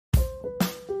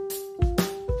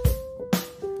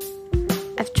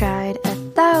I've tried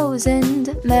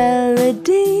 1,000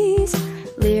 melodies,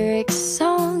 lyrics,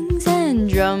 songs, and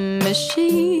drum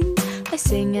machines. I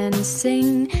sing and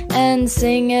sing and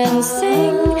sing and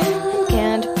sing, and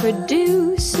can't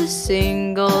produce a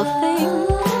single thing.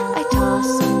 I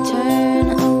toss and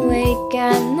turn awake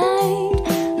at night.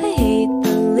 I hate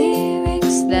the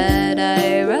lyrics that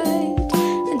I write,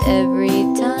 and every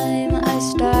time I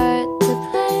start to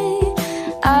play,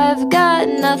 I've got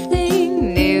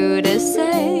nothing new to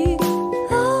say.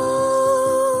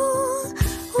 Oh,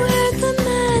 where'd the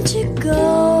magic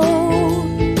go?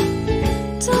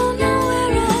 Don't know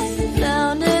where I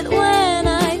found it when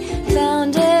I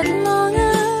found it long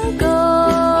ago.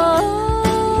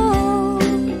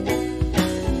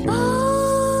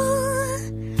 Oh,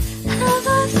 have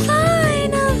I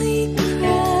finally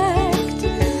cracked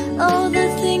all the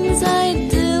things I'd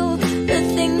do, the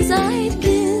things I'd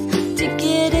give to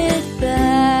get it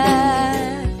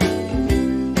back?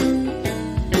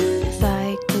 If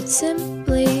I could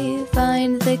simply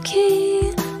find the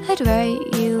key, I'd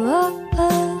write you up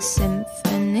a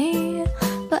symphony,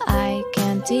 but I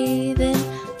can't even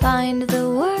find the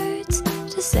words